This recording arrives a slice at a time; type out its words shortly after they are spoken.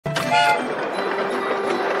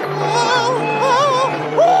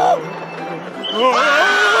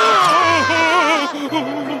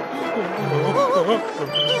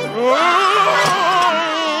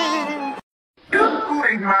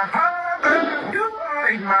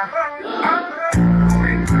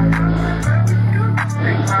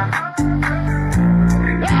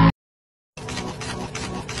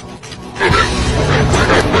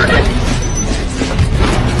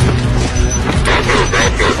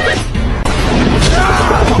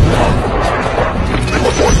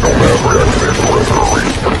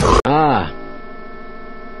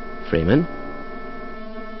Freeman?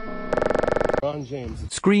 Ron James.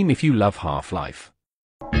 Scream if you love Half-Life.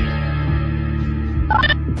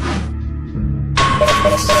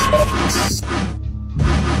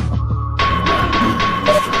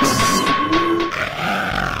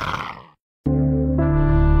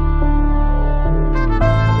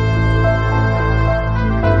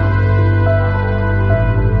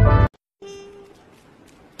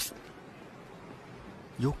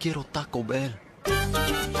 Yo quiero Taco Bell.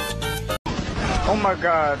 Oh my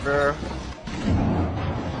god, bro.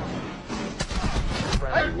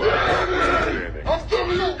 I'm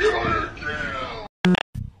telling you, get on your cam.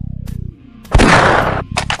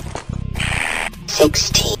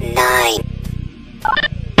 69.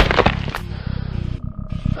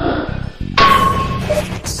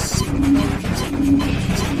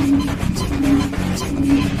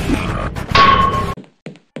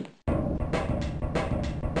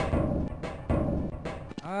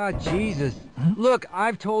 Ah, Jesus. Look,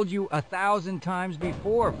 I've told you 1,000 times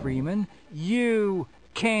before, Freeman. You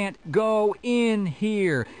can't go in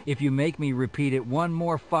here. If you make me repeat it one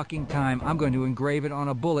more fucking time, I'm going to engrave it on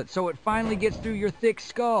a bullet so it finally gets through your thick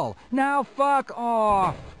skull. Now fuck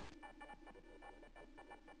off!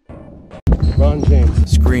 Ron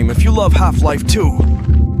James. Scream if you love Half-Life 2.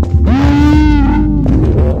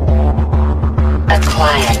 A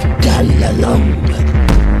quiet gun alone.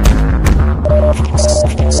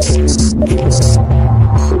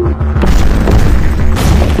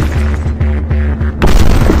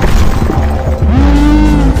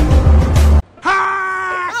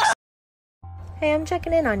 Hey, I'm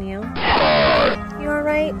checking in on you. You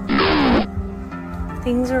alright?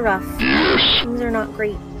 Things are rough. Things are not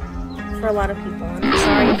great for a lot of people, and I'm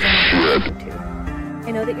sorry if I'm not too.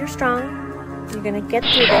 I know that you're strong. You're gonna get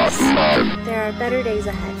through this. There are better days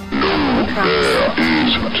ahead. I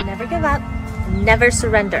promise. Never give up. Never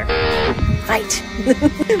surrender. Fight. But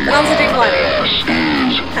also drink water.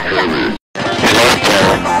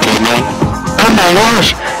 Oh my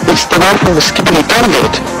gosh, it's the one from the Skippity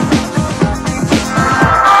Toilet.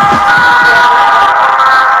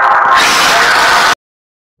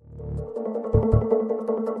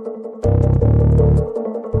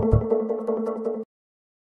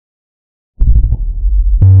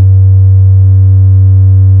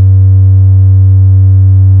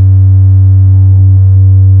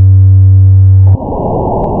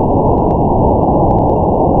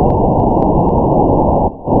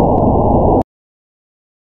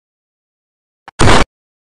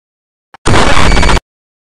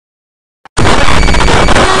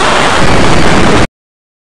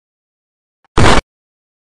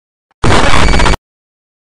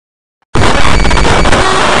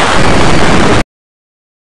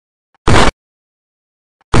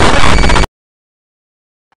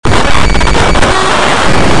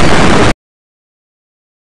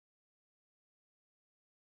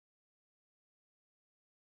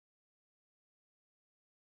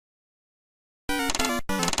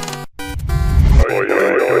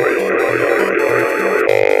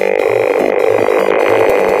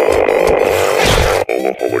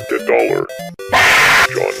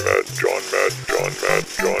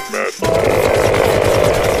 $1 John Mad.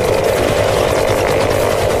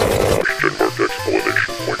 Question mark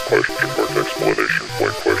explanation point, question mark explanation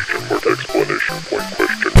point,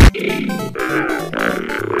 question.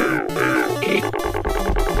 999.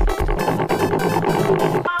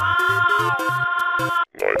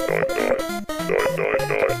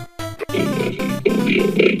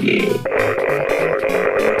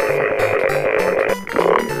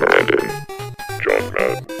 John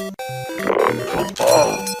Madden.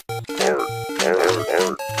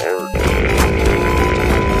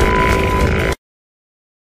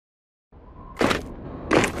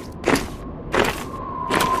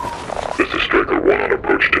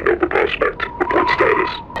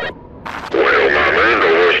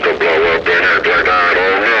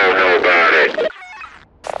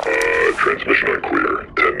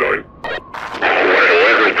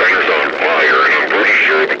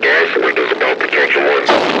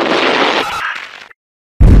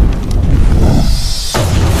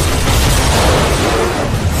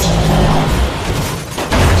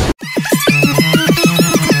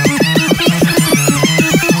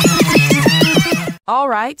 All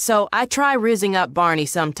right, so I try rizzing up Barney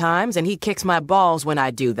sometimes, and he kicks my balls when I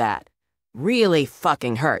do that. Really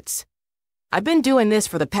fucking hurts. I've been doing this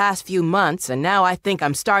for the past few months, and now I think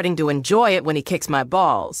I'm starting to enjoy it when he kicks my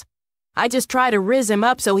balls. I just try to rizz him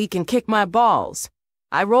up so he can kick my balls.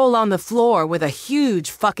 I roll on the floor with a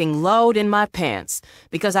huge fucking load in my pants,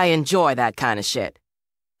 because I enjoy that kind of shit.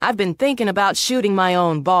 I've been thinking about shooting my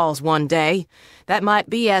own balls one day. That might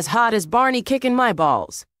be as hot as Barney kicking my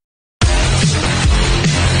balls.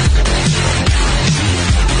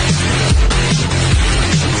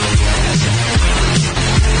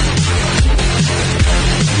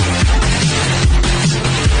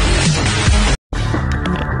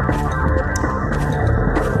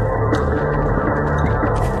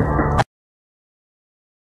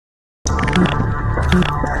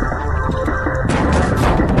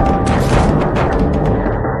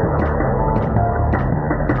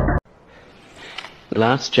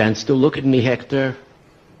 Last chance to look at me, Hector.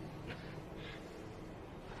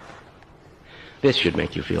 This should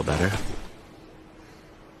make you feel better.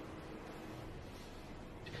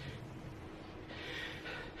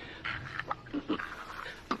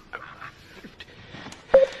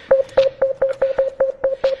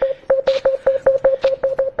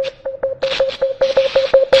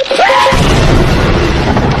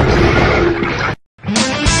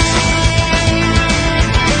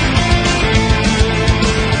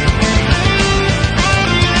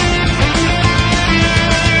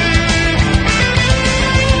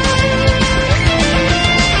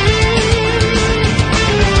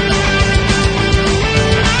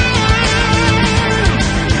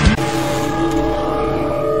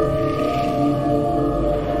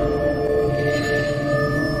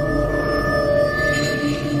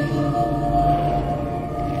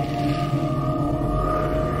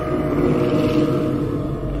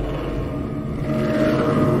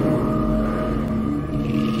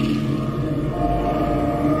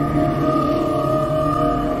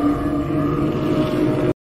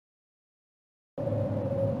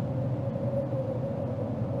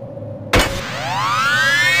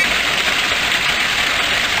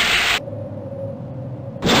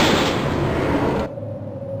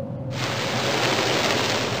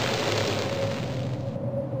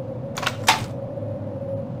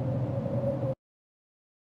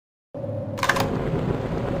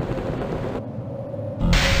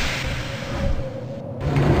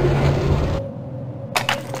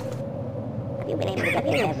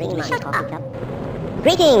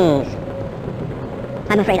 Greetings!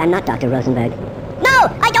 I'm afraid I'm not Dr. Rosenberg. No!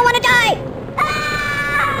 I don't want to die!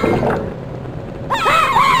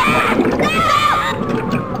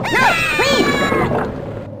 No! Please!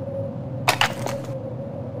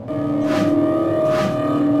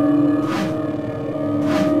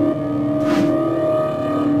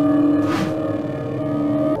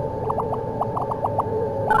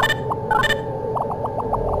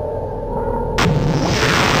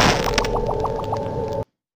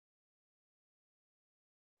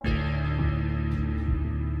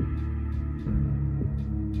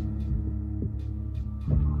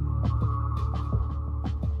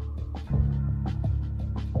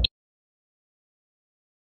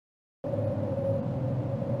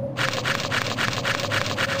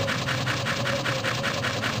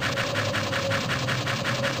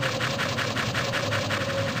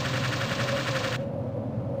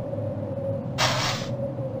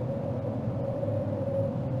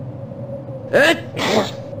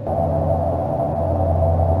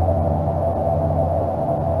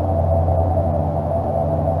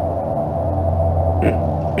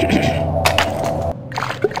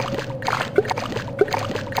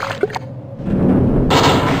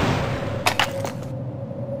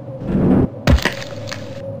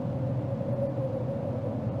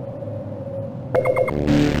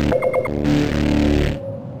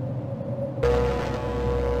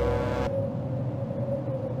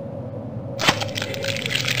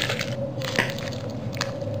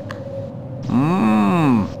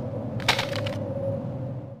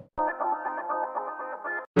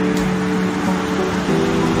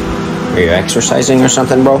 Are you exercising or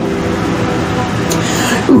something, bro?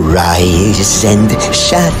 Rise and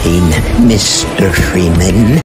shine, Mr. Freeman.